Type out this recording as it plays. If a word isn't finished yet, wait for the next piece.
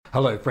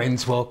Hello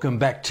friends, welcome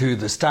back to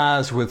The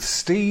Stars with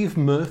Steve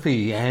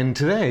Murphy, and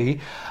today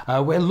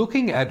we're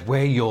looking at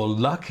where your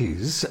luck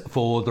is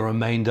for the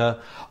remainder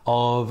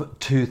of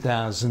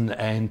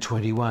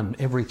 2021.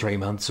 Every 3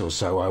 months or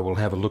so I will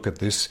have a look at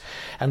this,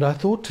 and I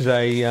thought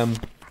today,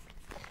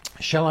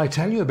 shall I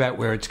tell you about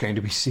where it's going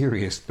to be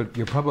serious, but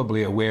you're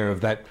probably aware of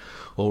that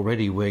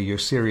already, where you're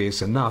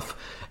serious enough.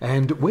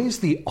 And where's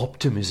the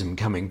optimism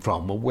coming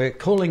from? Well, we're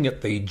calling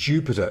it the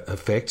Jupiter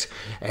effect,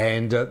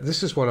 and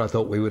this is what I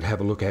thought we would have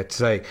a look at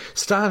today,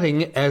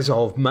 starting as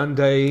of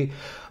Monday,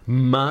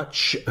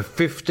 March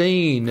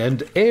 15.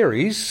 And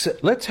Aries,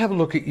 let's have a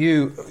look at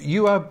you.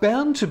 You are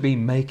bound to be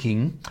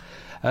making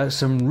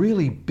some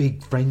really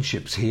big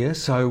friendships here.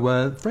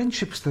 So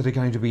friendships that are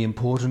going to be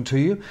important to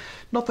you.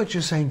 Not that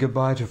you're saying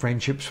goodbye to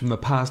friendships from the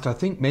past. I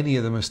think many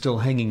of them are still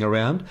hanging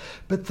around.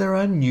 But there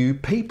are new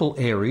people,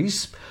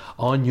 Aries,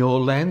 on your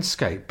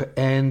landscape.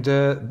 And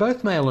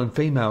both male and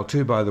female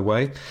too, by the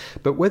way.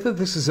 But whether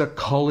this is a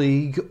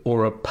colleague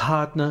or a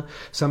partner,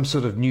 some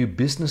sort of new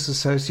business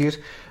associate,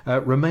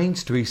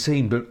 remains to be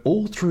seen. But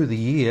all through the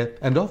year,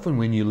 and often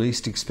when you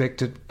least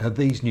expect it,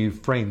 these new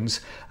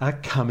friends are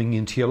coming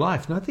into your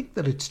life. And I think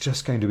that it's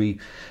just going to be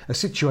a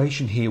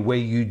situation here where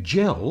you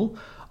gel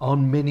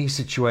on many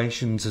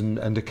situations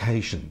and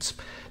occasions.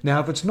 Now,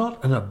 if it's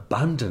not an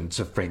abundance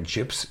of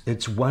friendships,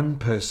 it's one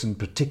person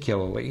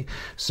particularly.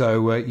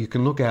 So you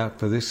can look out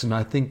for this, and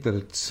I think that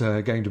it's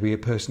going to be a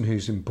person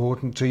who's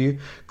important to you.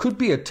 Could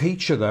be a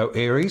teacher though,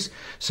 Aries,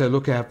 so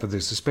look out for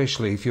this,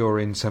 especially if you're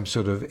in some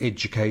sort of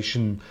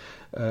education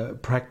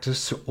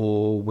practice,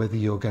 or whether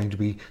you're going to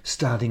be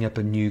starting up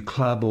a new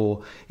club,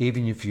 or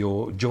even if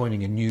you're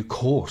joining a new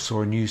course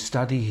or a new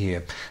study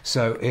here.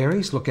 So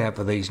Aries, look out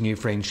for these new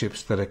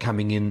friendships that are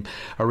coming in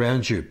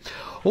around you.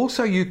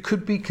 Also, you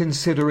could be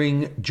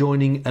considering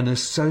joining an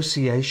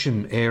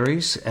association,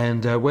 Aries,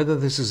 and whether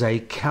this is a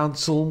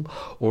council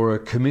or a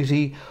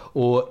committee,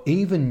 or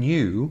even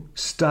you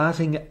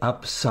starting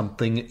up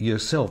something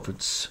yourself.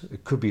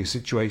 It could be a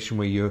situation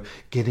where you're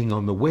getting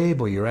on the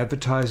web, or you're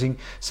advertising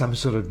some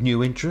sort of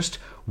new interest.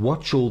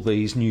 Watch all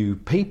these new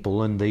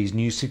people and these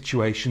new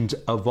situations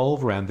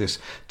evolve around this.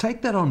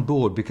 Take that on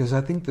board, because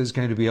I think there's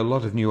going to be a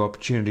lot of new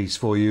opportunities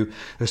for you,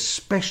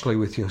 especially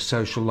with your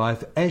social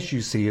life, as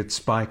you see it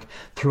spike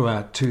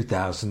throughout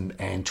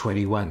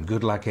 2021.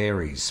 Good luck,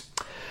 Aries.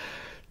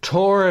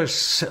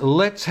 Taurus,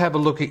 let's have a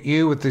look at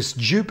you with this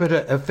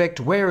Jupiter effect.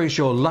 Where is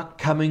your luck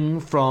coming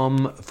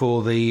from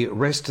for the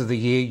rest of the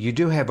year? You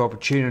do have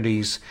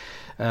opportunities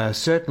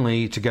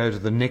certainly to go to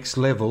the next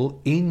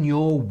level in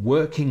your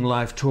working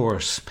life,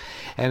 Taurus,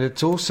 and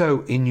it's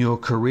also in your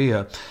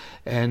career.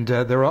 And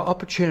there are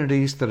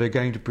opportunities that are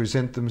going to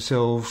present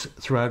themselves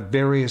throughout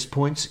various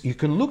points. You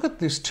can look at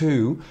this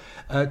too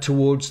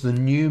towards the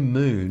new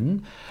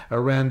moon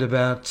around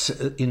about,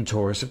 in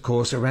Taurus, of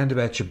course, around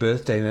about your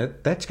birthday. Now,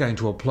 that's going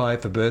to apply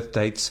for birth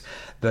dates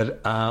that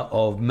are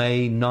of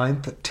May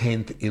 9th,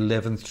 10th,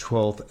 11th,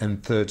 12th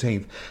and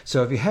 13th.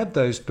 So if you have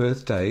those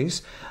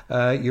birthdays,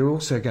 you're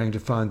also going to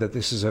find that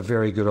this is a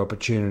very good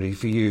opportunity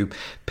for you.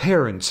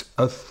 Parents,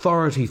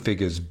 authority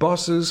figures,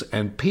 bosses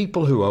and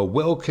people who are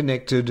well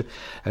connected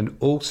and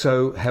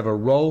also have a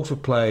role to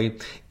play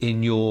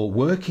in your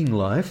working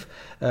life,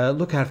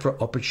 look out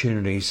for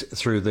opportunities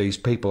through these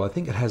people. I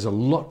think it has a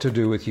lot to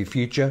do with your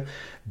future.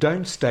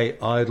 Don't stay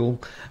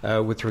idle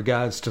with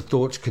regards to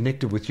thoughts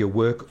connected with your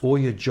work or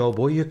your job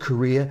or your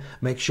career.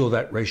 Make sure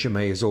that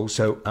resume is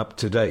also up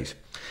to date.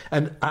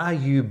 And are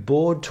you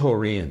bored,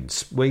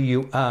 Taurians, where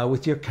you are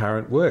with your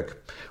current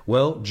work?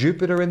 Well,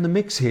 Jupiter in the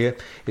mix here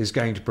is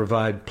going to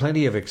provide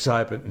plenty of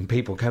excitement and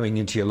people coming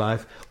into your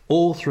life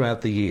all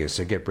throughout the year,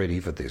 so get ready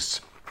for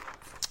this.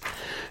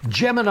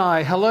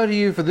 Gemini, hello to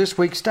you for this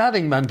week,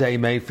 starting Monday,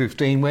 May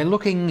 15. We're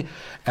looking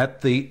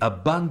at the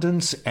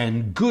abundance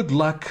and good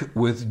luck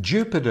with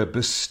Jupiter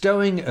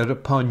bestowing it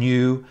upon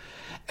you,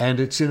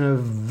 and it's in a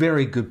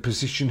very good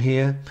position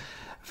here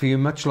for you,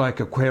 much like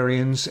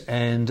Aquarians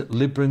and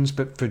Librans.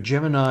 But for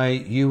Gemini,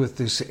 you with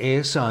this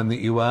air sign that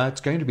you are,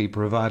 it's going to be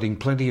providing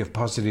plenty of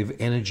positive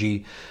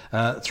energy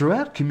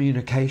throughout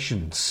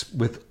communications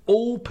with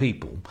all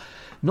people,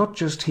 not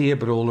just here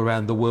but all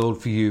around the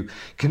world for you.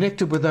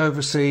 Connected with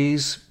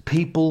overseas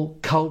people,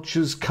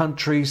 cultures,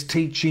 countries,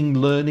 teaching,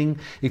 learning.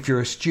 If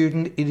you're a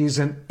student, it is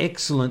an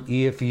excellent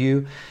year for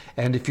you.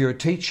 And if you're a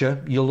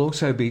teacher, you'll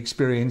also be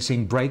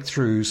experiencing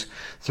breakthroughs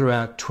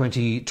throughout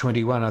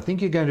 2021. I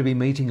think you're going to be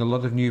meeting a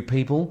lot of new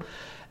people.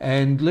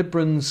 And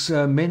Librans,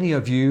 many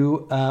of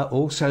you are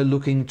also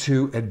looking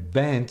to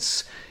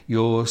advance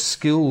your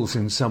skills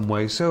in some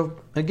way. So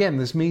again,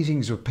 there's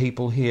meetings with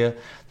people here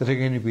that are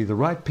going to be the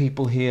right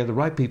people here, the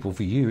right people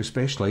for you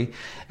especially,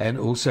 and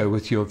also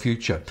with your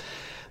future.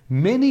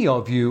 Many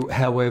of you,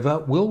 however,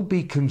 will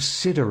be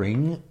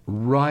considering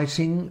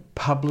writing,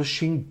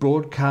 publishing,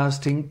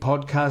 broadcasting,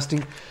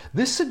 podcasting.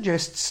 This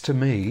suggests to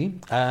me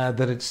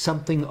that it's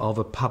something of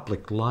a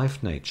public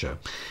life nature.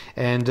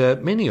 And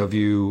many of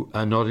you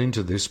are not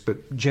into this,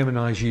 but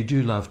Geminis, you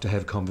do love to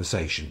have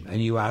conversation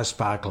and you are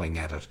sparkling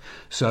at it.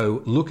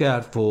 So look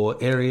out for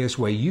areas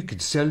where you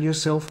could sell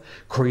yourself,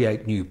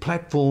 create new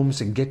platforms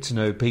and get to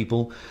know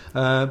people.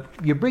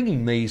 You're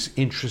bringing these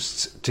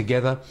interests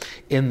together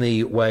in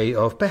the way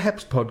of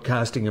perhaps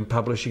podcasting and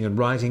publishing and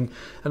writing,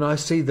 and I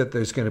see that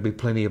there's going to be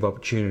plenty of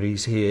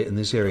opportunities here in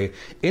this area.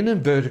 In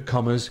inverted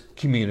commas,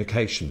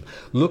 communication.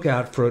 Look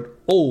out for it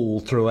all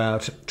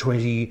throughout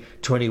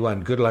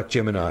 2021. Good luck,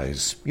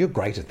 Geminis. You're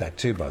great at that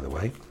too, by the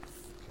way.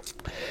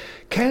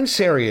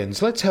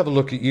 Cancerians, let's have a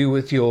look at you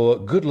with your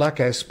good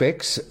luck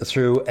aspects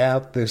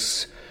throughout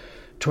this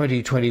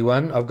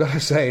 2021. I've got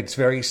to say it's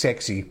very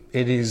sexy.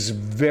 It is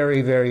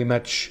very, very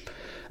much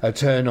a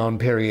turn-on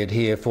period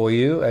here for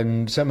you,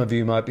 and some of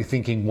you might be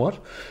thinking, what?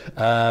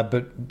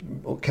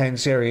 But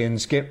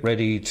Cancerians, get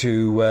ready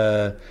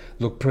to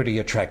look pretty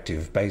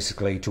attractive,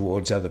 basically,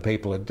 towards other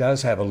people. It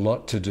does have a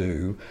lot to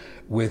do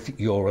with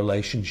your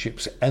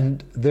relationships,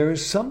 and there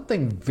is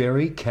something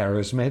very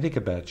charismatic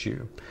about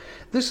you.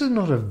 This is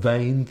not a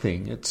vain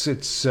thing. It's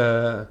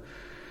an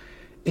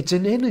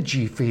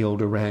energy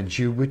field around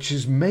you which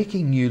is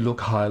making you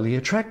look highly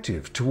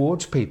attractive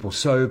towards people.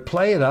 So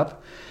play it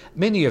up.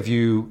 Many of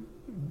you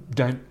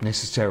don't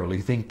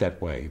necessarily think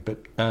that way, but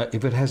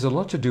if it has a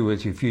lot to do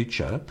with your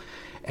future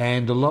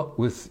and a lot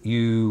with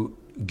you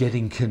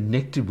getting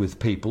connected with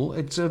people,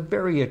 it's a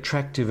very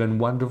attractive and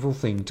wonderful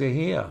thing to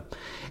hear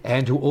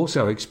and to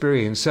also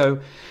experience. So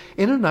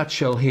in a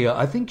nutshell here,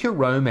 I think your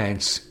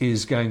romance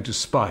is going to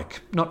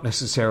spike, not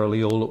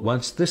necessarily all at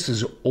once. This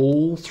is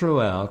all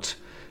throughout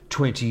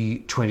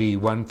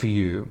 2021 for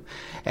you.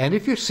 And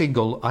if you're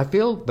single, I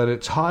feel that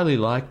it's highly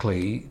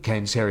likely,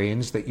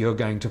 Cancerians, that you're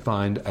going to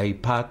find a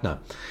partner.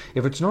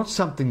 If it's not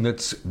something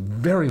that's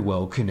very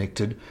well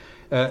connected,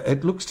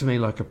 it looks to me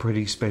like a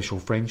pretty special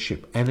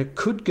friendship, and it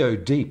could go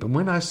deep. And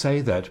when I say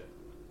that,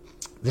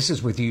 this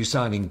is with you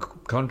signing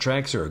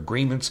contracts or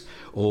agreements,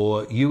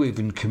 or you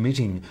even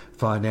committing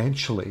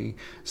financially.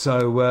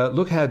 So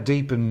look how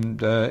deep and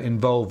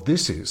involved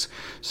this is.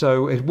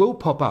 So it will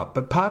pop up,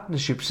 but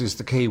partnerships is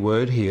the key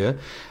word here.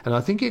 And I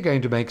think you're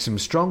going to make some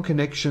strong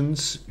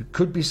connections. You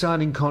could be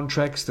signing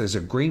contracts. There's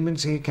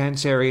agreements here,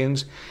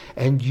 Cancerians,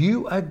 and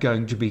you are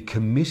going to be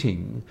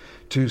committing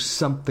to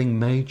something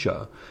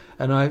major.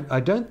 And I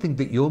don't think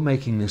that you're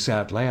making this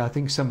outlay. I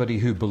think somebody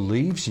who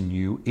believes in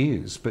you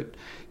is. But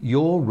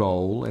your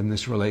role in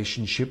this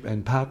relationship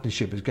and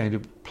partnership is going to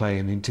play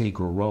an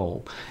integral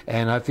role.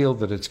 And I feel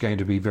that it's going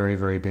to be very,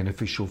 very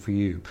beneficial for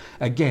you.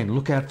 Again,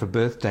 look out for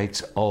birth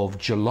dates of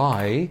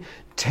July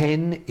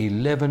 10,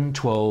 11,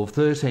 12,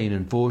 13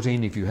 and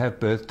 14. If you have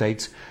birth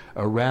dates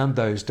around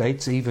those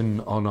dates, even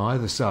on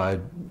either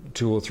side,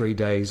 2 or 3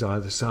 days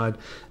either side,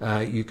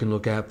 you can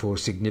look out for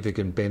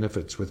significant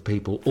benefits with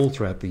people all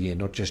throughout the year,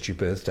 not just your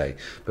birthday.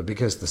 But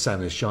because the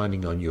sun is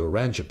shining on you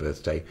around your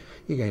birthday,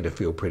 you're going to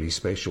feel pretty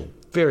special.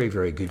 Very,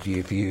 very good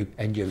year for you,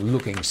 and you're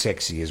looking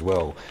sexy as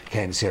well,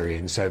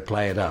 Cancerian, so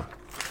play it up.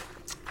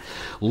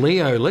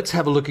 Leo, let's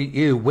have a look at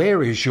you.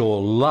 Where is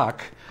your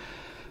luck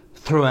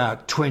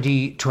throughout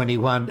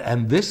 2021?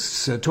 And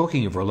this,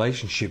 talking of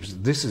relationships,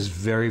 this is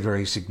very,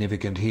 very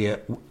significant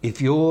here.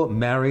 If you're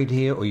married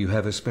here or you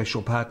have a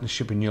special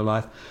partnership in your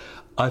life,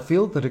 I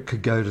feel that it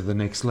could go to the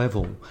next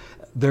level.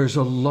 There's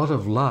a lot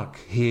of luck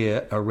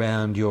here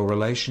around your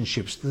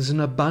relationships. There's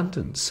an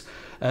abundance,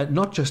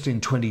 not just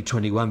in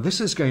 2021. This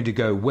is going to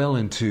go well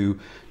into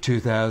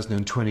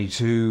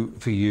 2022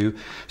 for you.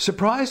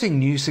 Surprising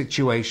new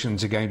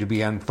situations are going to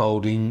be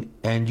unfolding,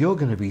 and you're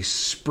going to be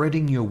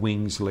spreading your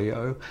wings,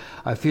 Leo.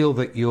 I feel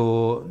that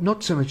you're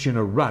not so much in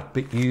a rut,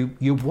 but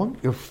you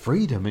want your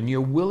freedom and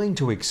you're willing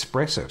to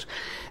express it.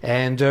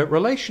 And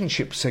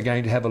relationships are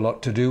going to have a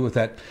lot to do with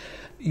that.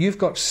 You've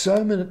got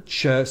so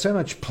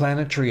much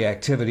planetary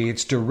activity.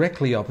 It's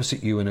directly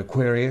opposite you in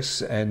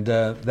Aquarius, and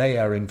they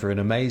are in for an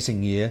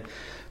amazing year.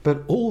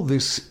 But all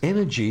this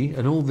energy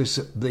and all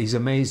these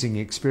amazing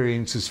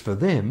experiences for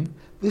them,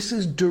 this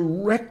is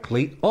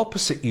directly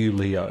opposite you,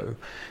 Leo.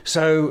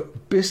 So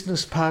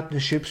business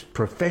partnerships,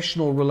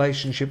 professional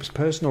relationships,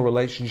 personal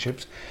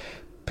relationships,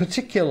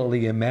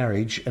 particularly a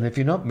marriage, and if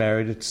you're not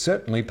married, it's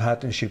certainly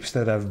partnerships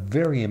that are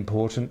very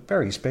important,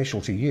 very special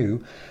to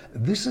you.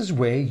 This is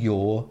where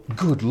your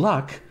good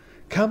luck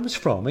comes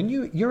from, and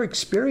you're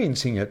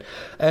experiencing it.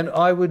 And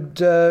I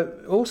would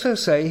also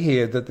say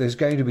here that there's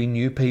going to be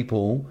new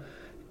people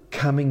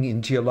coming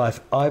into your life.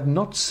 I've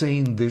not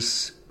seen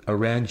this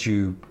around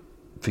you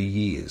for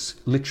years,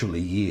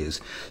 literally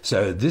years.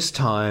 So this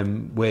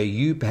time where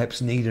you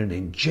perhaps need an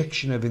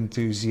injection of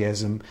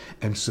enthusiasm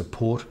and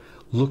support,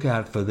 look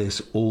out for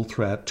this all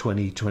throughout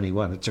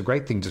 2021. It's a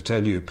great thing to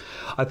tell you.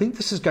 I think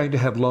this is going to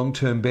have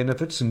long-term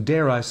benefits, and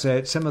dare I say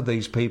it, some of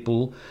these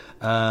people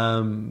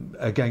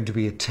are going to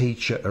be a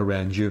teacher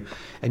around you,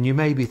 and you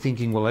may be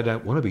thinking, well, I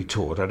don't want to be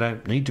taught. I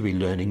don't need to be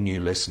learning new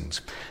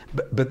lessons.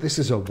 But this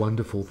is a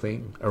wonderful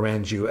thing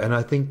around you, and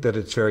I think that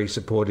it's very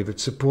supportive.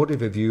 It's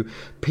supportive of you.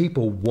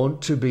 People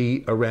want to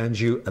be around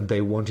you, and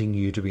they're wanting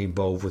you to be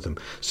involved with them.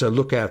 So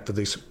look out for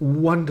this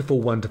wonderful,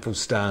 wonderful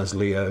stars,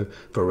 Leo,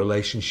 for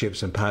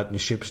relationships and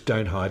partnerships.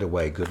 Don't hide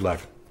away. Good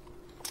luck.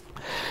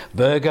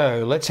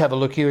 Virgo, let's have a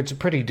look here. It's a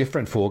pretty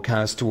different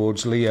forecast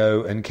towards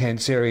Leo and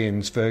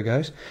Cancerians,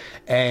 Virgos.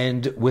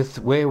 And with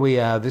where we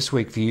are this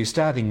week for you,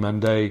 starting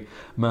Monday,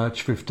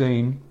 March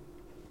 15,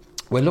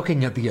 we're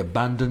looking at the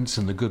abundance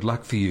and the good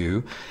luck for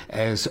you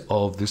as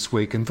of this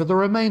week. And for the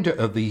remainder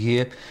of the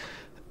year,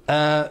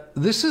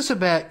 this is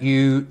about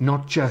you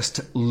not just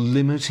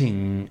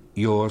limiting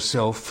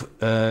yourself.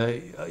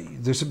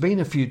 There's been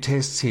a few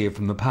tests here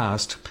from the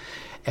past,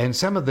 and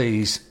some of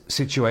these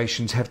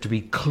situations have to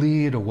be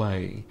cleared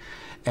away.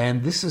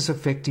 And this is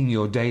affecting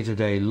your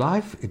day-to-day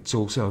life. It's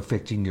also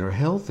affecting your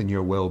health and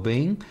your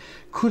well-being.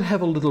 Could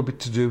have a little bit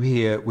to do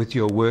here with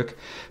your work,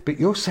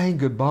 but you're saying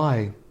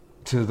goodbye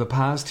to the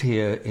past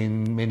here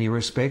in many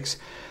respects.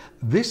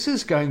 This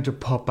is going to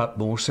pop up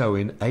more so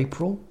in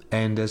April,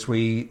 and as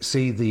we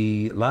see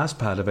the last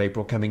part of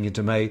April coming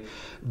into May,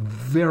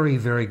 very,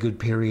 very good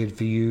period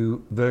for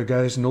you,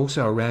 Virgos, and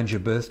also around your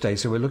birthday.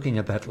 So we're looking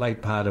at that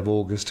late part of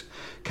August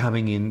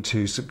coming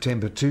into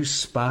September, two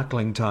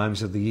sparkling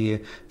times of the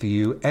year for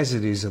you, as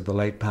it is of the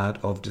late part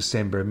of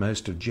December and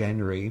most of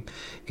January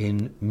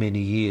in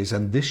many years.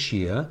 And this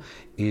year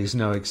is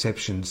no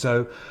exception.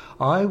 So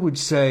I would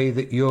say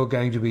that you're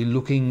going to be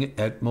looking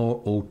at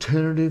more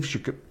alternatives.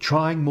 You're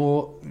trying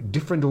more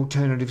different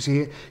alternatives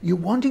here. You're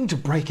wanting to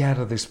break out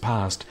of this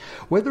past,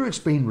 whether it's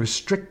been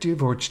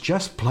restrictive or it's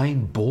just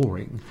plain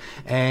boring,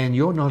 and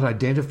you're not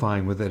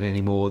identifying with it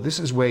anymore. This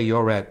is where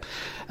you're at.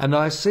 And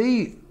I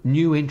see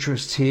new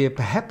interests here.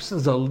 Perhaps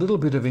there's a little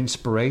bit of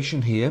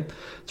inspiration here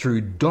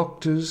through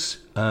doctors,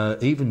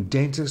 even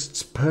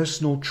dentists,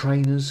 personal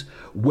trainers,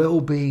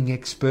 well-being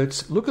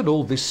experts. Look at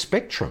all this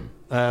spectrum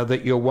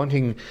that you're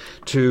wanting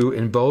to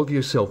involve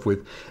yourself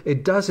with.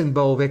 It does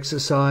involve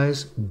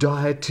exercise,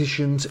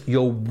 dietitians.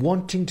 You're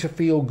wanting to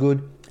feel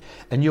good,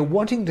 and you're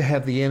wanting to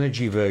have the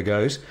energy,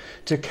 Virgos,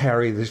 to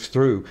carry this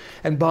through.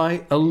 And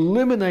by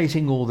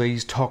eliminating all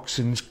these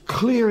toxins,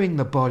 clearing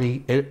the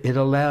body, it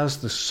allows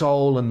the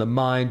soul and the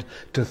mind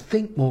to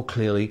think more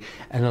clearly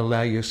and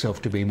allow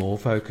yourself to be more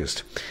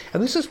focused.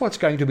 And this is what's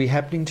going to be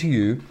happening to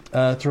you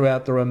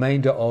throughout the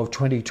remainder of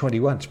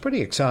 2021. It's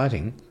pretty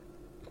exciting.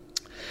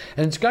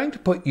 And it's going to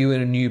put you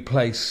in a new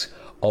place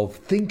of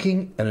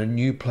thinking and a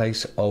new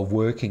place of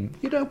working.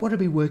 You don't want to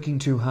be working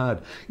too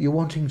hard. You're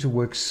wanting to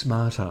work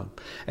smarter,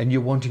 and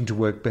you're wanting to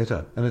work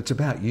better. And it's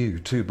about you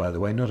too, by the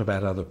way, not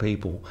about other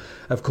people.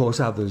 Of course,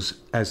 others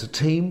as a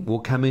team will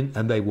come in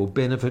and they will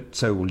benefit,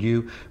 so will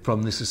you,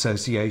 from this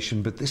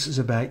association. But this is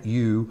about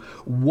you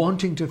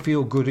wanting to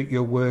feel good at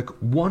your work,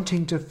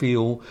 wanting to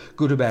feel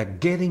good about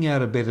getting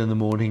out of bed in the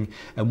morning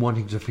and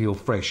wanting to feel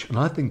fresh. And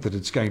I think that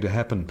it's going to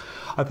happen.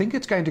 I think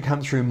it's going to come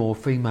through more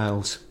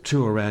females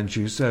too around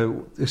you.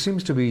 So there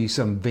seems to be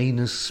some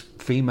Venus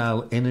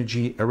female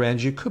energy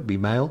around you. Could be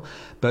male,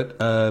 but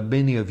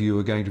many of you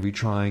are going to be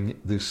trying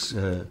this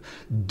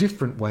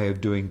different way of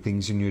doing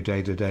things in your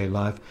day-to-day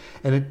life,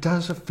 and it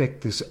does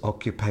affect this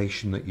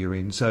occupation that you're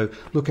in. So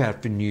look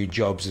out for new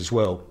jobs as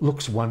well.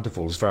 Looks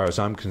wonderful as far as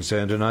I'm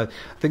concerned, and I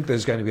think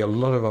there's going to be a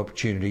lot of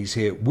opportunities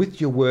here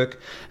with your work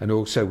and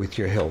also with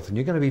your health, and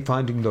you're going to be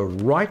finding the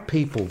right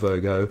people,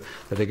 Virgo,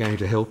 that are going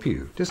to help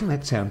you. Doesn't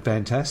that sound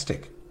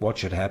fantastic?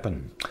 Watch it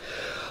happen.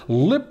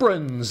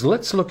 Librans,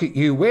 let's look at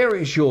you. Where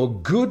is your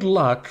good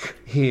luck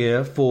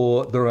here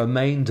for the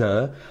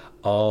remainder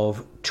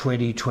of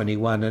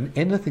 2021 and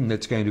anything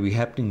that's going to be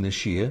happening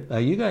this year?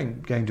 You're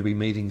going to be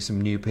meeting some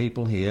new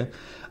people here.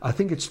 I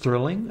think it's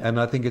thrilling, and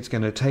I think it's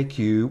going to take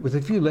you, with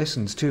a few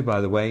lessons too,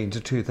 by the way,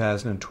 into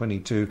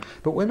 2022.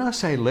 But when I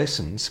say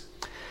lessons,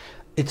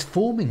 it's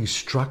forming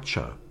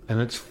structure and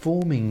it's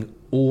forming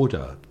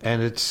order,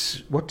 and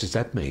it's, what does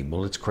that mean?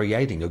 Well, it's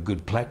creating a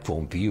good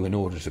platform for you in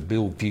order to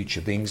build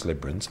future things,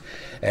 Librans.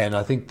 And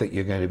I think that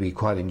you're going to be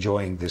quite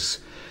enjoying this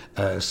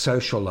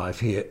social life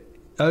here.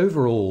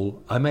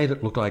 Overall, I made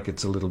it look like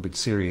it's a little bit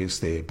serious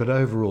there, but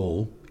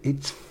overall,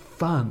 it's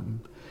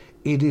fun.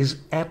 It is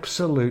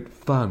absolute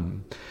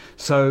fun.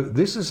 So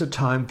this is a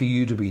time for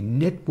you to be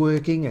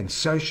networking and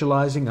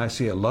socializing. I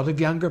see a lot of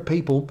younger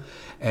people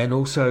and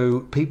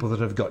also people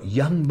that have got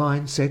young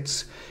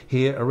mindsets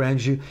here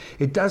around you.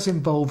 It does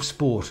involve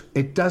sport.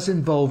 It does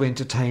involve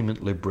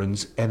entertainment,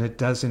 Librans, and it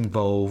does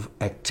involve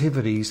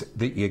activities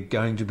that you're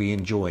going to be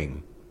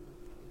enjoying.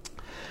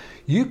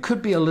 You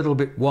could be a little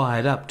bit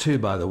wired up too,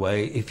 by the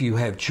way, if you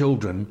have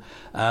children,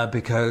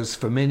 because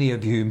for many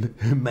of you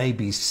who may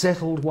be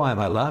settled, why am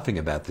I laughing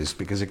about this?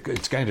 Because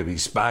it's going to be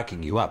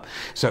sparking you up.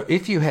 So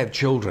if you have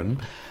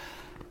children,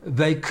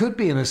 they could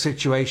be in a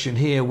situation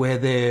here where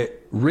they're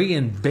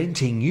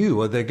reinventing you,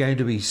 or they're going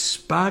to be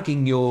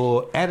sparking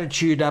your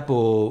attitude up,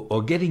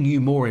 or getting you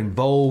more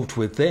involved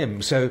with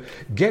them. So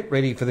get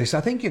ready for this.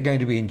 I think you're going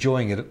to be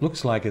enjoying it. It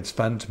looks like it's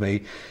fun to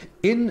me.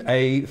 In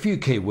a few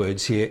key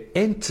words here: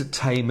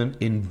 entertainment,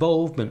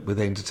 involvement with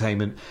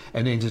entertainment,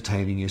 and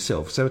entertaining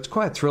yourself. So it's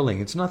quite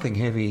thrilling. It's nothing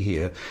heavy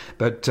here.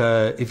 But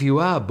if you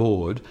are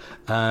bored,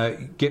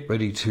 get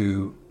ready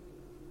to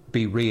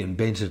be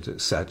reinvented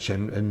as such,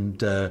 and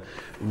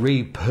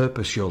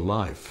repurpose your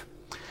life.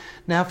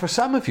 Now, for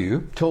some of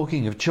you,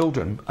 talking of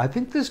children, I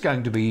think there's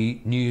going to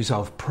be news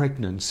of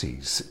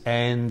pregnancies,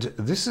 and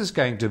this is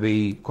going to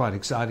be quite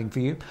exciting for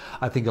you.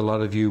 I think a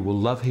lot of you will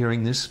love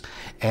hearing this,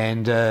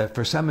 and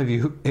for some of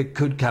you, it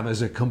could come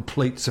as a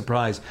complete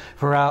surprise,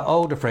 for our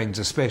older friends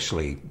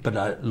especially.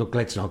 But look,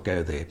 let's not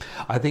go there.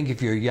 I think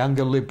if you're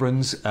younger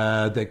Librans,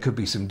 there could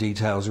be some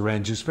details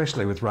around you,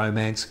 especially with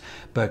romance,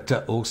 but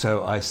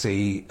also I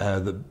see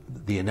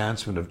the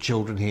announcement of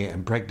children here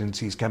and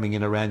pregnancies coming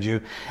in around you,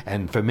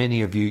 and for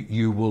many of you,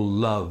 you will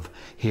love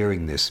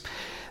hearing this.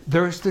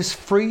 There is this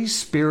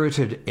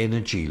free-spirited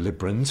energy,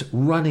 Librans,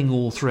 running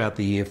all throughout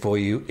the year for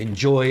you.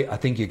 Enjoy. I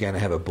think you're going to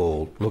have a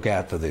ball. Look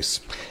out for this.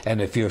 And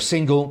if you're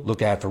single,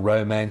 look out for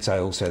romance. I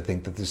also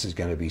think that this is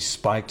going to be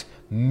spiked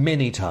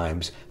many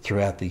times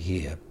throughout the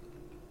year.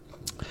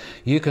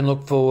 You can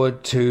look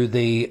forward to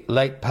the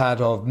late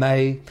part of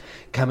May,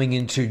 coming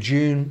into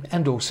June,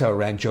 and also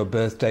around your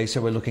birthday.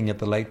 So we're looking at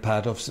the late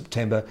part of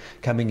September,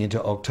 coming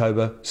into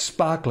October.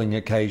 Sparkling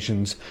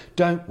occasions.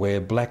 Don't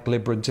wear black,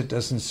 Librans. It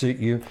doesn't suit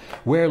you.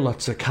 Wear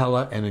lots of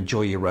colour and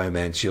enjoy your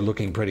romance. You're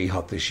looking pretty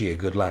hot this year.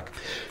 Good luck.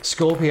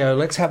 Scorpio,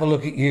 let's have a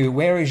look at you.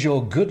 Where is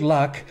your good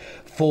luck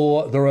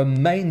for the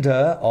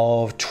remainder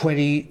of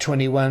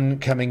 2021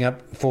 coming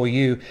up for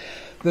you?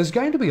 There's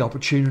going to be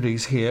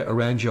opportunities here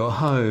around your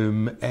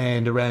home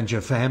and around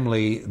your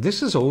family.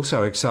 This is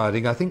also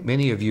exciting. I think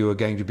many of you are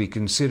going to be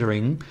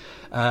considering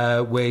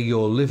where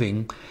you're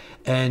living.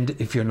 And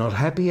if you're not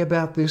happy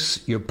about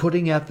this, you're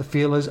putting out the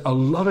feelers. A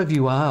lot of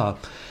you are.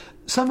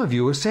 Some of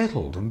you are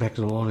settled. In fact,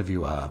 a lot of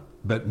you are.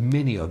 But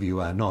many of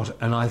you are not.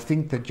 And I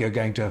think that you're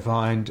going to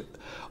find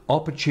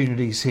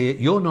opportunities here.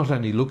 You're not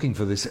only looking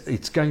for this,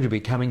 it's going to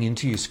be coming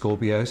into you,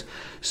 Scorpios.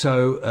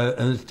 So,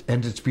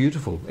 and it's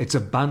beautiful. It's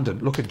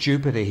abundant. Look at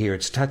Jupiter here.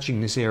 It's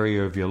touching this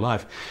area of your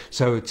life.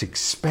 So it's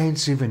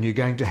expansive, and you're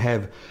going to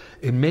have,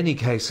 in many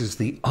cases,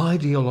 the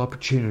ideal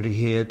opportunity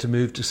here to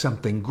move to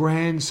something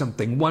grand,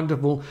 something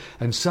wonderful,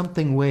 and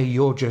something where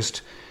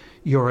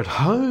you're at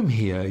home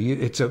here.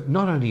 It's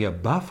not only a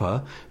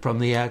buffer from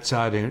the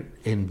outside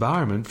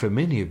environment for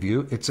many of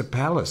you, it's a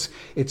palace.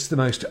 It's the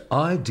most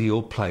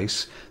ideal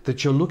place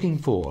that you're looking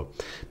for.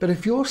 But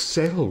if you're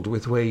settled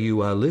with where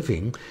you are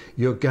living,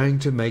 you're going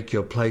to make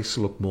your place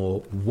look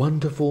more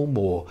wonderful,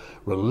 more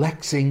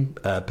relaxing.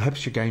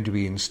 Perhaps you're going to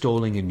be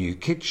installing a new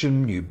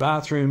kitchen, new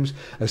bathrooms,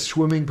 a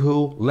swimming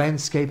pool,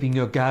 landscaping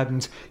your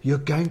gardens. You're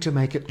going to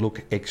make it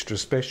look extra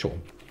special.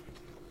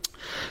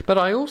 But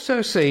I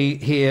also see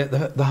here,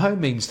 the home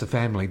means the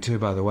family too,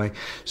 by the way.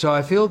 So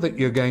I feel that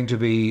you're going to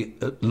be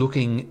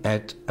looking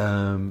at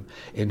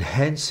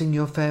enhancing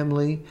your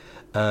family,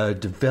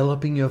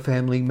 developing your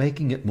family,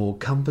 making it more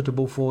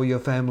comfortable for your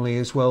family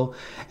as well.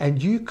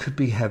 And you could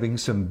be having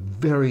some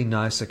very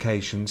nice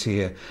occasions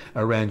here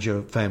around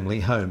your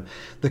family home.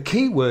 The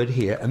key word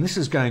here, and this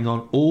is going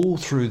on all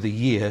through the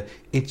year,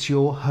 it's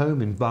your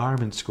home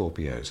environment,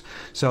 Scorpios.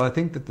 So I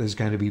think that there's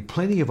going to be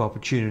plenty of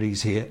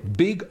opportunities here,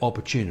 big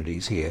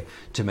opportunities here,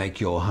 to make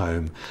your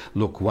home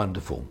look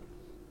wonderful.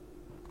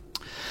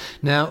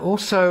 Now,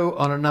 also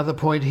on another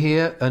point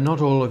here, not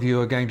all of you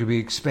are going to be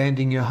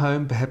expanding your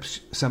home.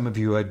 Perhaps some of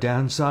you are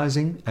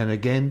downsizing. And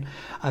again,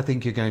 I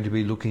think you're going to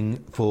be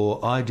looking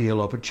for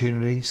ideal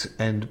opportunities.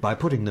 And by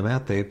putting them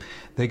out there,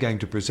 they're going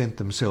to present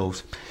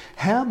themselves.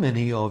 How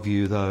many of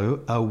you,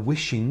 though, are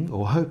wishing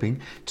or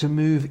hoping to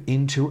move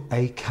into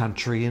a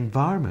country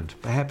environment,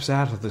 perhaps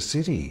out of the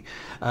city?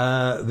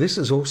 This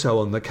is also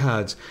on the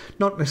cards.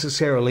 Not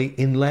necessarily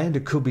inland.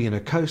 It could be in a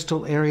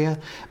coastal area.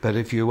 But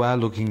if you are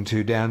looking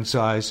to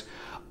downsize,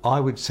 I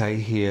would say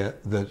here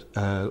that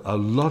a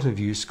lot of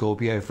you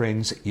Scorpio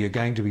friends, you're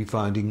going to be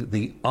finding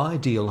the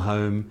ideal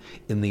home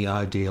in the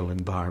ideal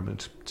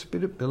environment. It's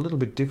a little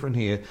bit different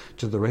here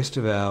to the rest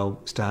of our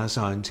star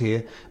signs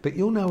here, but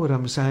you'll know what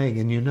I'm saying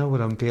and you know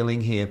what I'm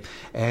feeling here,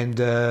 and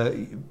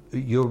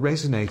you're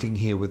resonating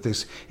here with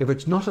this. If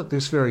it's not at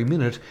this very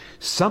minute,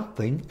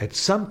 something at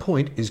some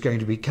point is going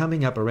to be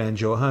coming up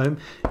around your home.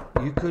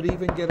 You could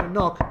even get a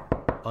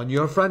knock on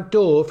your front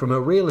door from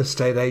a real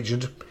estate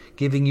agent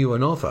giving you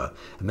an offer,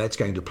 and that's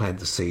going to plant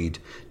the seed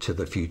to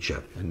the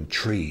future. And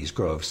trees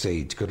grow of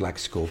seeds. Good luck,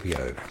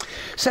 Scorpio.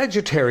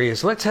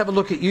 Sagittarius, let's have a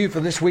look at you for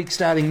this week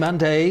starting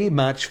Monday,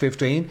 March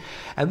 15.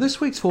 And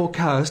this week's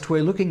forecast,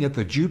 we're looking at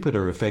the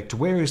Jupiter effect.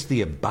 Where is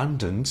the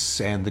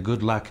abundance and the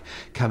good luck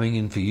coming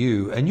in for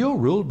you? And you're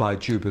ruled by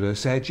Jupiter,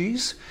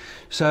 Saggies.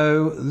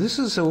 So this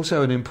is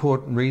also an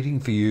important reading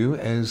for you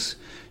as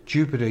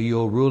Jupiter,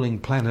 your ruling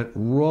planet,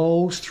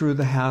 rolls through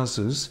the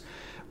houses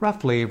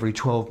roughly every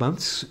 12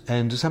 months,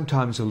 and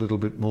sometimes a little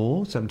bit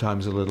more,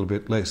 sometimes a little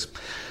bit less.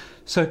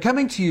 So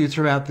coming to you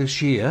throughout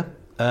this year,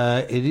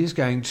 it is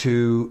going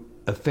to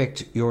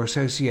affect your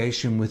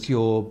association with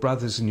your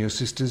brothers and your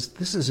sisters.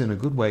 This is in a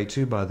good way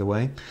too, by the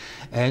way,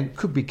 and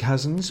could be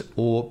cousins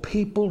or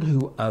people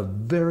who are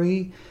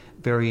very,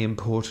 very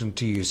important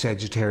to you,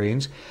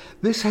 Sagittarians.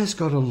 This has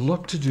got a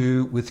lot to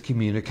do with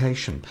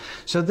communication.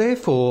 So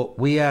therefore,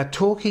 we are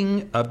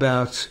talking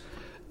about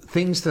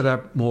things that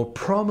are more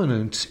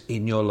prominent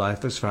in your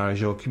life as far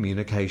as your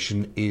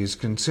communication is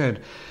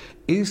concerned.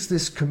 Is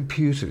this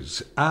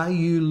computers? Are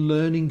you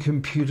learning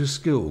computer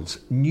skills?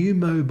 New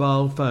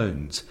mobile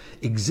phones?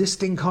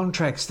 Existing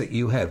contracts that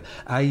you have?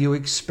 Are you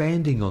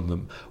expanding on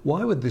them?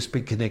 Why would this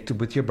be connected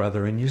with your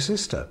brother and your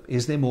sister?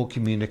 Is there more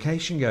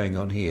communication going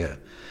on here?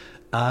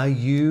 Are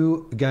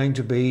you going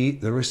to be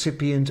the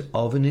recipient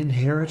of an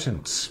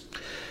inheritance?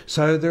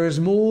 So there is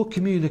more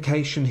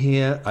communication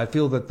here. I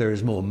feel that there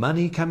is more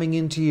money coming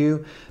into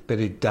you,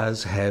 but it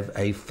does have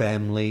a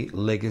family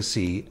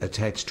legacy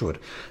attached to it.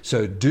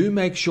 So do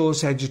make sure,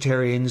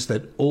 Sagittarians,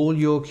 that all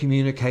your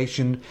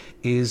communication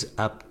is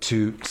up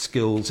to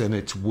skills and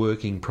it's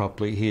working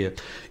properly here.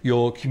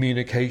 Your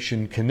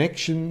communication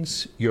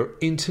connections, your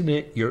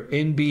internet, your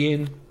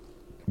NBN,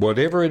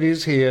 whatever it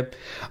is here,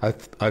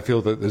 I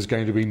feel that there's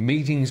going to be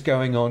meetings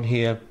going on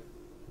here,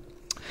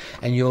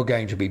 and you're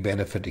going to be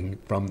benefiting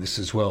from this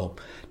as well.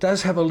 It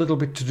does have a little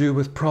bit to do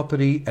with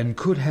property and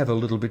could have a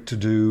little bit to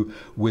do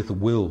with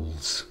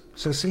wills.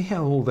 So see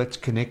how all that's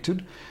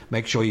connected?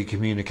 Make sure your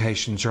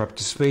communications are up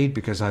to speed,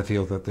 because I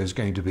feel that there's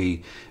going to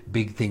be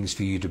big things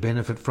for you to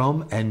benefit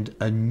from and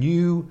a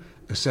new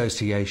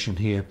association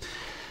here.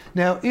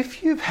 Now,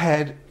 if you've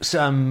had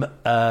some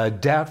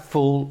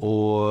doubtful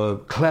or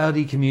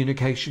cloudy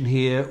communication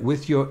here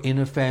with your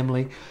inner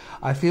family,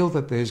 I feel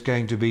that there's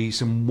going to be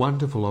some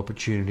wonderful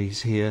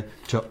opportunities here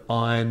to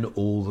iron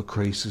all the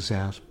creases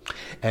out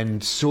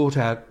and sort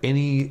out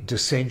any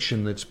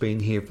dissension that's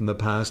been here from the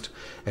past.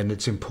 And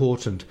it's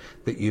important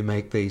that you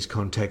make these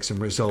contacts and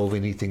resolve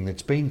anything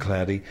that's been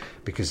cloudy,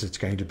 because it's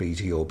going to be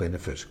to your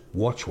benefit.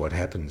 Watch what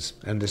happens,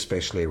 and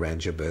especially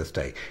around your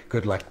birthday.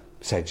 Good luck,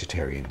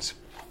 Sagittarians.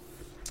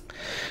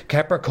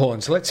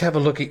 Capricorns, let's have a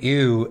look at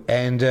you.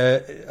 And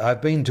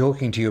I've been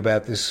talking to you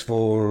about this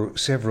for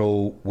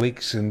several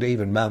weeks and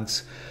even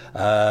months,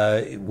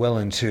 well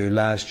into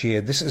last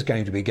year. This is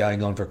going to be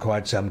going on for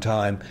quite some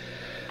time.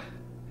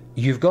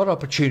 You've got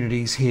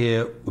opportunities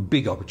here,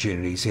 big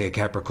opportunities here,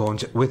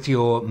 Capricorns, with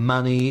your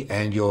money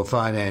and your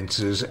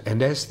finances.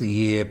 And as the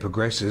year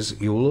progresses,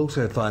 you'll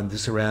also find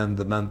this around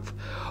the month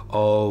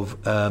of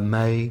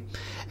May,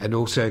 and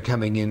also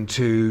coming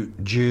into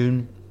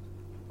June.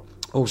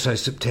 Also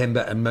September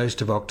and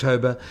most of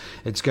October,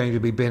 it's going to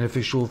be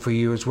beneficial for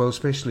you as well,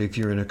 especially if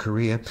you're in a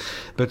career.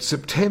 But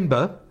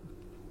September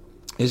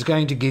is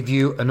going to give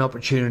you an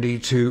opportunity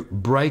to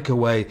break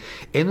away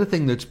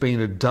anything that's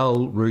been a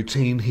dull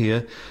routine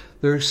here.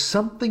 There's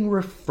something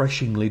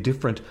refreshingly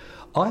different.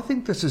 I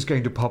think this is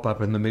going to pop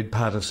up in the mid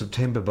part of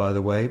September, by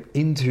the way,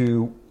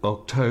 into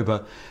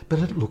October, but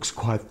it looks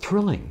quite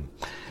thrilling.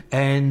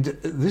 And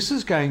this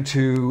is going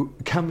to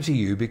come to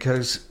you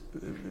because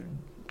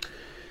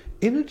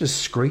in a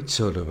discreet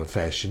sort of a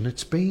fashion,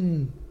 it's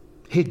been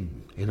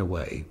hidden in a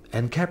way.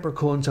 And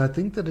Capricorns, I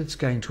think that it's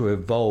going to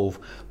evolve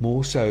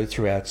more so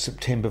throughout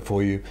September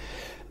for you.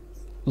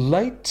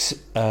 Let's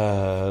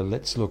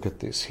look at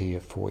this here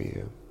for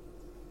you.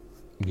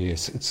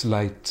 Yes, it's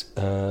late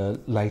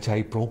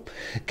April.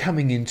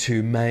 Coming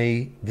into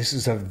May, this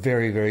is a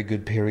very, very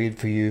good period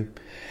for you.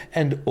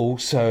 And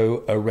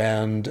also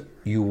around,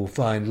 you will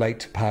find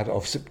late part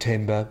of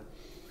September,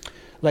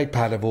 late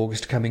part of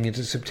August coming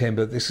into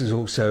September, this is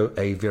also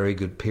a very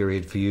good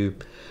period for you.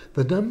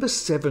 The number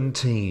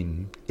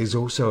 17 is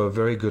also a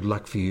very good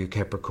luck for you,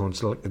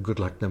 Capricorns, a good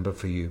luck number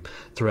for you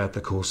throughout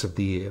the course of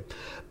the year.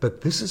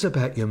 But this is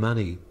about your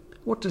money.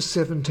 What does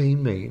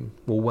 17 mean?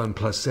 Well, 1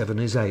 plus 7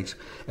 is 8.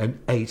 And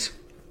 8,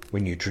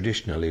 when you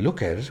traditionally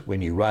look at it,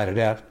 when you write it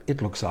out,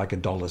 it looks like a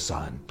dollar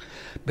sign.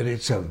 But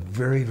it's a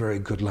very, very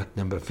good luck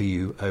number for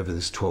you over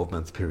this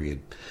 12-month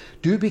period.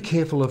 Do be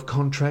careful of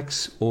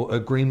contracts or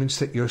agreements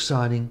that you're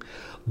signing.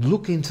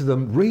 Look into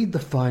them, read the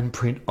fine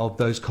print of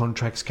those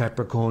contracts,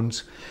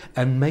 Capricorns,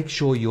 and make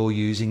sure you're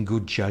using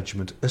good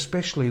judgment,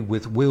 especially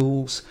with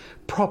wills,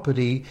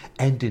 property,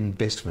 and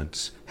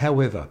investments.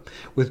 However,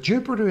 with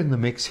Jupiter in the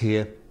mix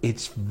here,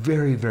 it's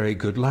very, very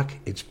good luck.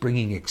 It's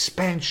bringing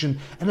expansion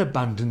and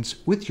abundance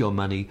with your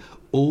money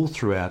all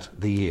throughout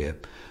the year.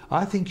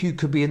 I think you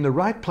could be in the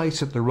right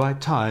place at the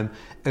right time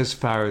as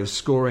far as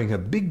scoring a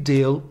big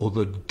deal or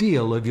the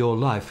deal of your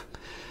life.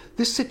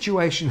 This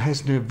situation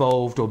hasn't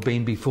evolved or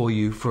been before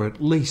you for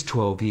at least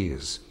 12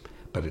 years,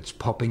 but it's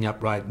popping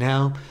up right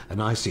now,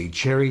 and I see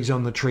cherries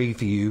on the tree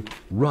for you,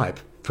 ripe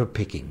for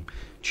picking.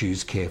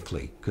 Choose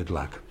carefully. Good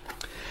luck.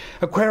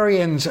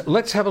 Aquarians,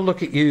 let's have a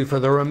look at you for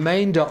the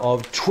remainder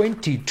of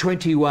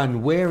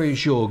 2021. Where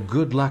is your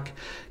good luck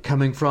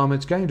coming from?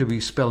 It's going to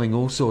be spelling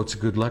all sorts of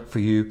good luck for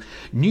you.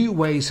 New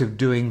ways of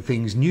doing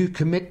things, new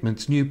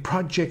commitments, new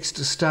projects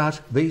to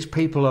start. These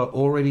people are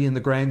already in the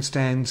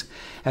grandstands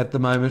at the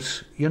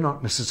moment. You're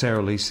not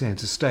necessarily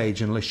centre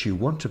stage unless you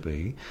want to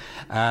be,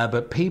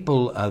 but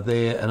people are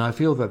there, and I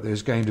feel that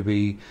there's going to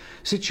be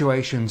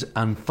situations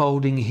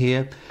unfolding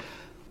here.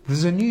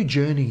 There's a new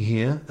journey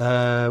here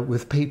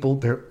with people.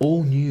 They're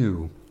all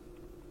new.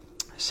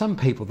 Some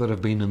people that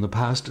have been in the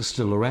past are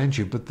still around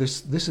you, but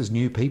this is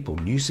new people,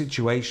 new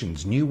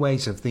situations, new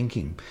ways of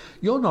thinking.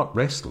 You're not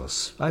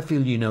restless. I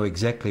feel you know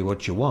exactly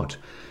what you want.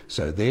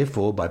 So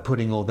therefore, by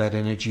putting all that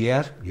energy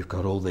out, you've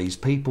got all these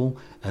people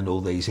and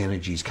all these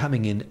energies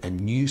coming in, and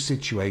new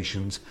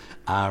situations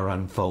are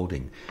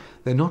unfolding.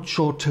 They're not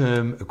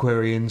short-term,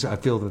 Aquarians. I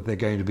feel that they're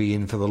going to be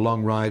in for the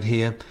long ride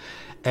here.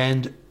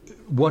 And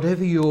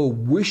whatever you're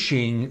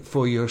wishing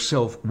for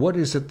yourself, what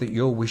is it that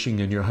you're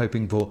wishing and you're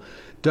hoping for?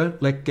 Don't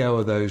let go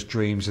of those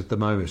dreams at the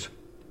moment.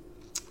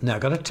 Now,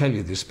 I've got to tell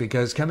you this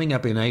because coming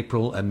up in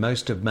April and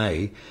most of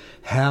May,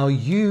 how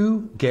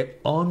you get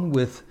on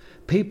with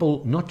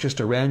people, not just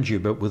around you,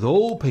 but with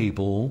all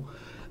people,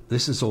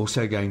 this is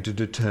also going to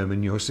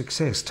determine your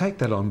success. Take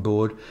that on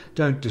board.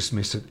 Don't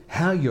dismiss it.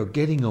 How you're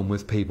getting on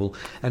with people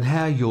and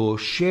how you're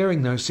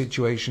sharing those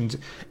situations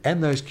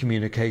and those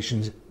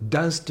communications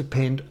does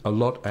depend a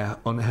lot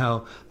on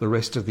how the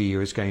rest of the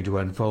year is going to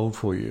unfold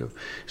for you.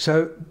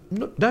 So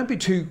don't be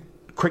too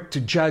quick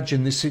to judge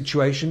in this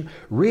situation.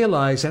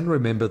 Realise and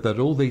remember that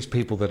all these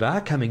people that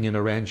are coming in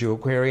around you,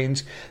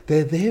 Aquarians,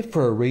 they're there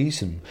for a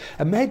reason.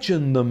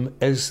 Imagine them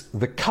as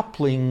the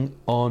coupling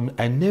on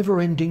a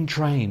never-ending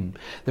train.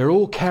 They're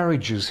all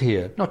carriages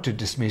here, not to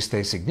dismiss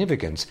their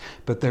significance,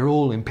 but they're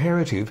all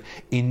imperative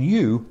in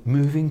you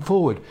moving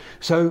forward.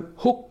 So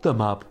hook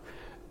them up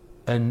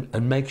and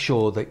make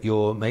sure that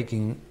you're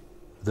making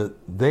that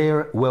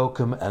they're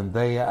welcome and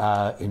they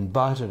are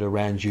invited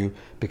around you,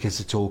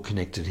 because it's all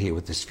connected here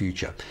with this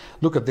future.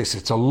 Look at this.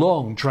 It's a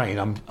long train.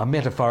 I'm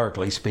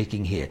metaphorically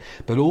speaking here.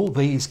 But all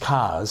these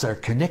cars are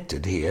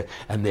connected here,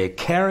 and they're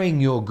carrying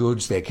your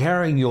goods, they're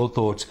carrying your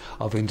thoughts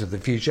off into the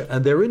future,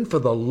 and they're in for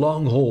the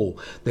long haul.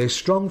 They're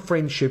strong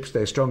friendships,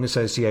 they're strong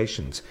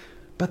associations.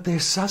 But they're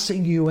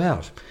sussing you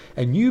out,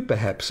 and you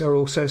perhaps are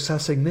also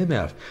sussing them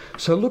out.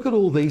 So look at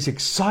all these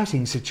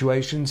exciting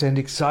situations and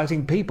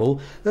exciting people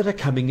that are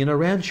coming in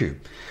around you.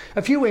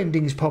 A few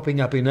endings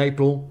popping up in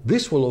April.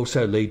 This will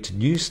also lead to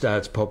new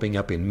starts popping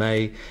up in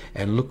May,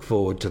 and look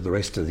forward to the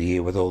rest of the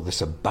year with all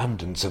this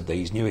abundance of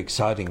these new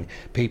exciting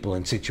people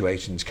and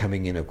situations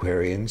coming in,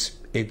 Aquarians.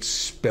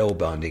 It's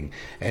spellbinding,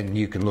 and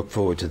you can look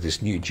forward to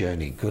this new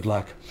journey. Good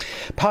luck.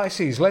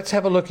 Pisces, let's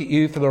have a look at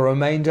you for the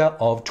remainder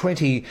of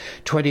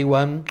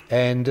 2021.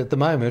 And at the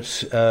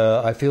moment,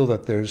 I feel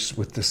that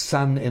with the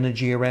sun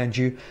energy around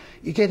you,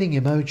 you're getting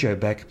your mojo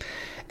back.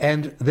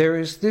 And there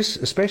is this,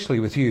 especially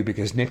with you,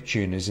 because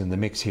Neptune is in the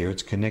mix here.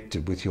 It's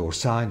connected with your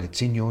sign.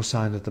 It's in your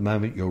sign at the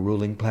moment, your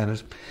ruling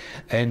planet.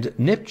 And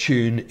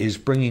Neptune is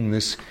bringing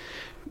this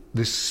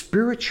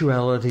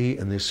spirituality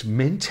and this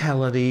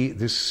mentality,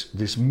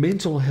 this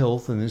mental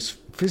health and this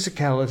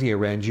physicality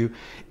around you.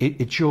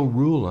 It's your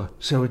ruler.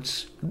 So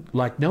it's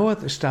like no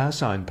other star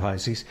sign,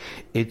 Pisces.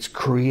 It's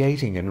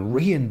creating and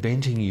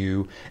reinventing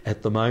you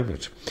at the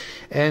moment.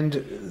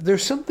 And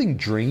there's something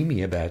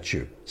dreamy about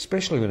you,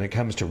 especially when it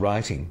comes to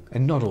writing.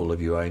 And not all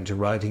of you are into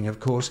writing,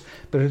 of course,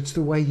 but it's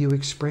the way you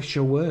express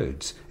your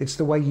words. It's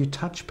the way you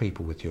touch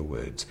people with your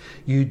words.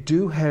 You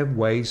do have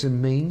ways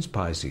and means,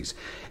 Pisces.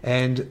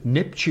 And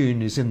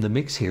Neptune is in the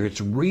mix here.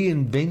 It's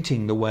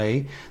reinventing the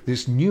way,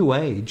 this new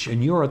age,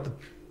 and you're at the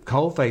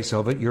coalface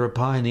of it. You're a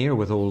pioneer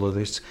with all of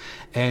this,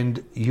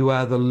 and you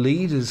are the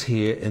leaders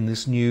here in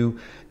this new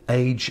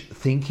age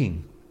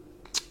thinking.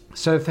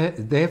 So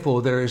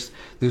therefore there is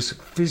this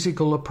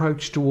physical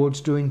approach towards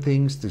doing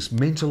things, this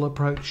mental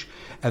approach,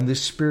 and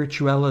this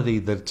spirituality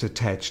that's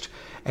attached.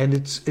 And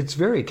it's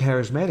very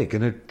charismatic,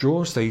 and it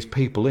draws these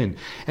people in.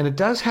 And it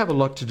does have a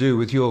lot to do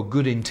with your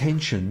good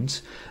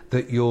intentions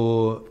that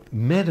you're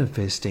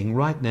manifesting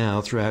right now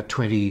throughout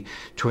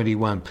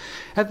 2021.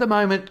 At the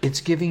moment,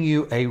 it's giving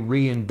you a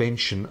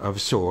reinvention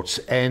of sorts,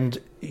 and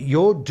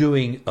you're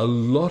doing a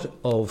lot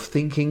of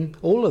thinking.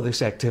 All of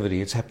this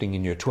activity, it's happening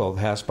in your 12th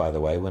house, by the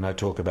way, when I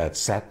talk about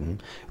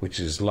Saturn, which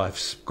is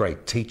life's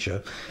great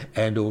teacher,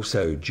 and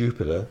also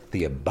Jupiter,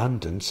 the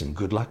abundance and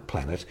good luck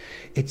planet.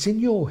 It's in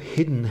your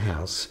hidden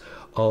house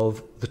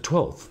of the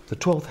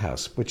 12th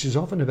house, which is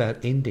often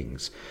about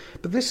endings.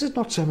 But this is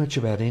not so much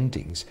about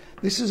endings.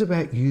 This is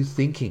about you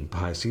thinking,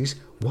 Pisces,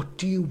 what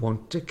do you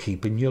want to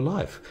keep in your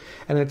life?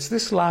 And it's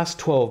this last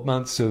 12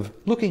 months of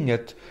looking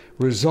at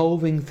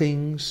resolving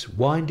things,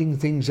 winding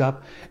things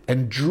up,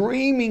 and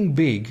dreaming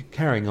big,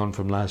 carrying on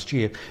from last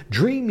year,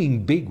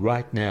 dreaming big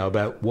right now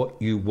about what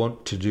you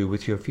want to do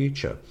with your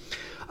future.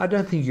 I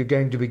don't think you're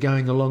going to be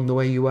going along the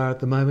way you are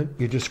at the moment.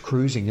 You're just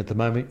cruising at the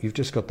moment. You've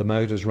just got the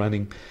motors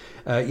running.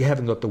 You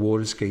haven't got the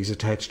water skis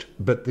attached,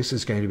 but this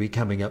is going to be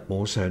coming up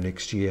more so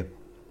next year.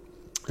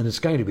 And it's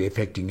going to be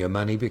affecting your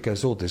money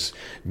because all this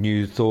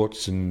new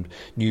thoughts and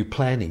new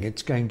planning,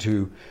 it's going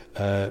to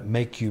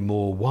make you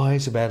more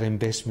wise about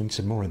investments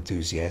and more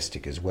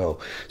enthusiastic as well.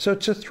 So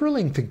it's a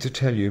thrilling thing to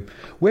tell you.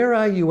 Where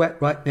are you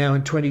at right now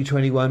in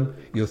 2021?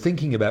 You're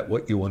thinking about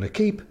what you want to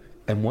keep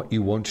and what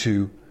you want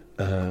to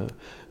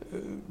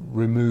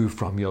remove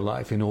from your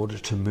life in order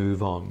to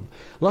move on.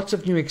 Lots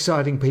of new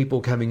exciting people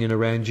coming in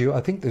around you.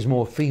 I think there's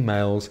more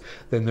females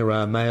than there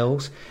are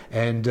males,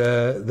 and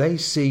they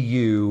see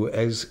you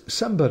as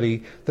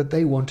somebody that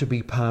they want to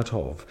be part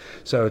of.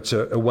 So it's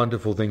a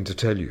wonderful thing to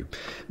tell you.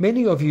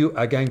 Many of you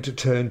are going to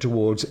turn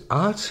towards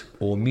art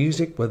or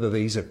music, whether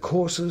these are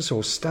courses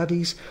or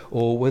studies,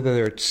 or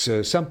whether it's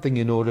something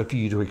in order for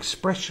you to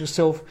express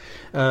yourself.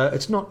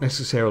 It's not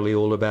necessarily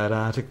all about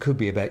art. It could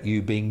be about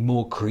you being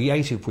more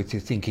creative with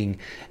your thinking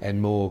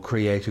and more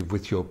creative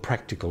with your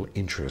practical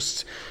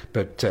interests.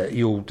 But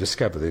you'll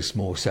discover this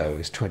more so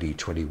as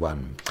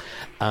 2021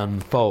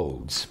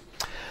 unfolds.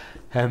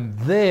 And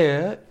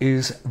there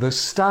is the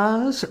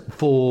stars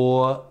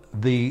for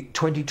the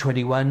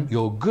 2021,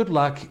 your good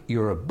luck,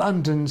 your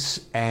abundance,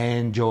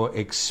 and your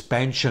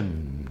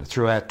expansion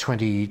throughout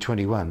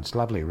 2021. It's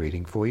lovely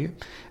reading for you.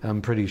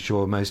 I'm pretty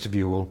sure most of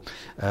you will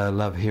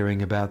love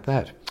hearing about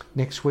that.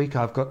 Next week,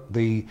 I've got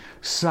the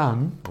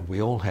Sun, or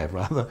we all have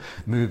rather,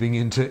 moving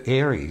into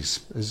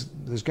Aries.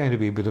 There's going to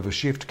be a bit of a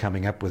shift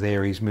coming up with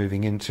Aries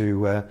moving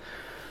into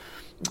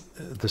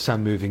the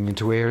Sun moving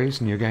into Aries,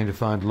 and you're going to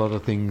find a lot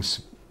of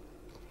things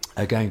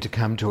are going to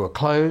come to a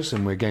close,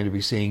 and we're going to be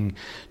seeing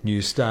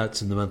new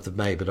starts in the month of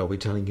May, but I'll be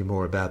telling you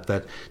more about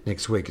that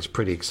next week. It's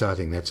pretty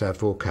exciting. That's our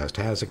forecast.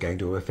 How's it going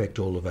to affect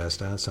all of our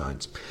star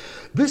signs?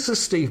 This is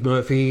Steve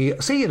Murphy.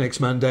 See you next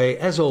Monday,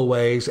 as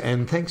always,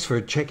 and thanks for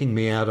checking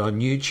me out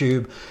on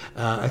YouTube.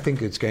 I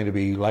think it's going to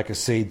be like a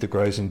seed that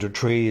grows into a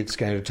tree. It's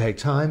going to take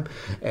time,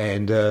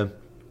 and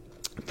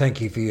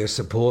thank you for your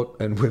support,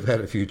 and we've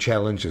had a few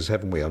challenges,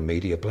 haven't we, on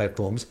media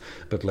platforms,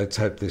 but let's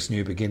hope this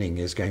new beginning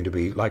is going to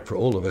be, like for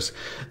all of us,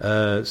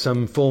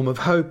 some form of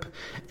hope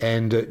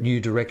and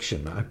new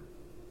direction. I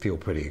feel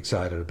pretty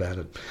excited about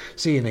it.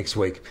 See you next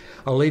week.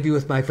 I'll leave you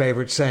with my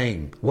favourite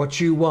saying,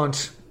 what you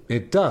want,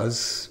 it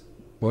does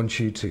want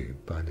you to.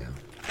 Bye now.